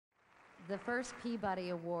The first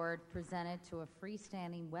Peabody Award presented to a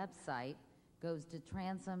freestanding website goes to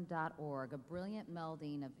transom.org, a brilliant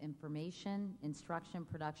melding of information, instruction,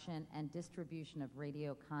 production, and distribution of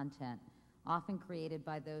radio content, often created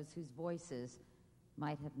by those whose voices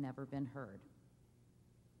might have never been heard.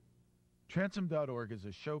 Transom.org is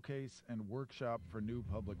a showcase and workshop for new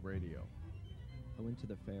public radio. I went to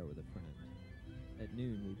the fair with a friend. At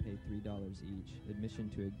noon, we pay $3 each,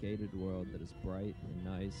 admission to a gated world that is bright and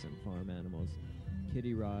nice and farm animals,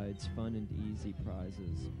 kiddie rides, fun and easy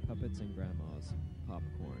prizes, puppets and grandmas,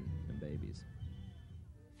 popcorn and babies.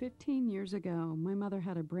 15 years ago, my mother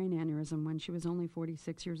had a brain aneurysm when she was only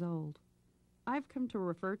 46 years old. I've come to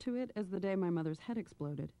refer to it as the day my mother's head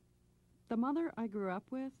exploded. The mother I grew up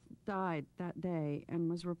with died that day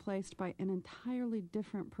and was replaced by an entirely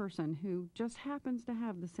different person who just happens to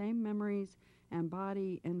have the same memories and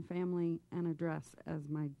body and family and address as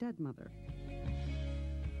my dead mother.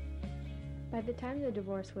 By the time the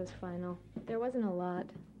divorce was final, there wasn't a lot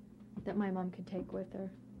that my mom could take with her,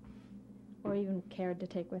 or even cared to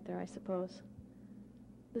take with her, I suppose.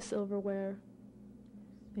 The silverware,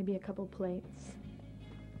 maybe a couple plates.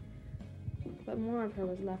 But more of her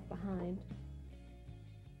was left behind.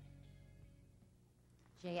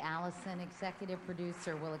 J. Allison, executive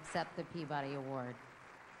producer, will accept the Peabody Award.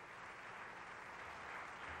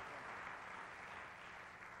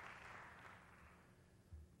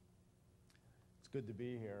 It's good to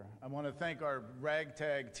be here. I want to thank our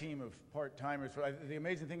ragtag team of part-timers. The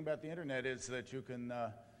amazing thing about the internet is that you can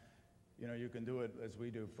do it as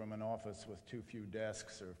we do from an office with too few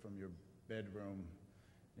desks, or from your bedroom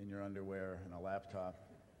in your underwear and a laptop.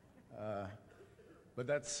 But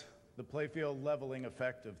that's the playfield leveling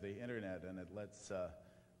effect of the internet, and it lets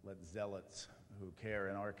zealots who care,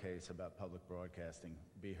 in our case, about public broadcasting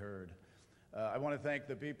be heard. I want to thank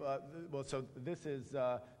the people. So this is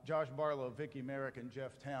Josh Barlow, Vicki Merrick, and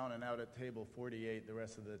Jeff Town, and out at table 48, the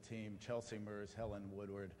rest of the team, Chelsea Mers, Helen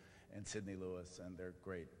Woodward, and Sidney Lewis, and they're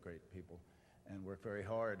great, great people and work very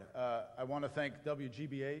hard. I want to thank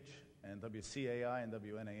WGBH and WCAI and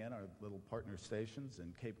WNAN, our little partner stations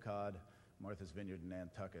in Cape Cod, Martha's Vineyard, and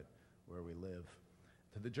Nantucket, where we live.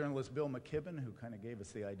 To the journalist Bill McKibben, who kind of gave us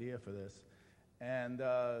the idea for this, and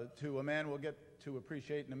to a man we'll get to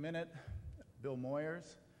appreciate in a minute, Bill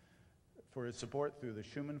Moyers, for his support through the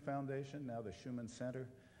Schumann Foundation, now the Schumann Center,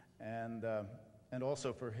 and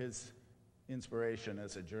also for his inspiration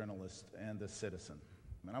as a journalist and a citizen.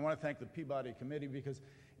 And I want to thank the Peabody Committee, because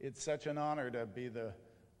it's such an honor to be the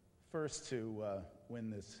first to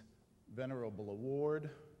win this venerable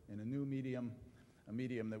award in a new medium, a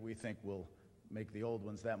medium that we think will make the old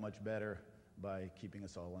ones that much better by keeping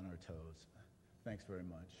us all on our toes. Thanks very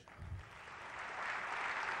much.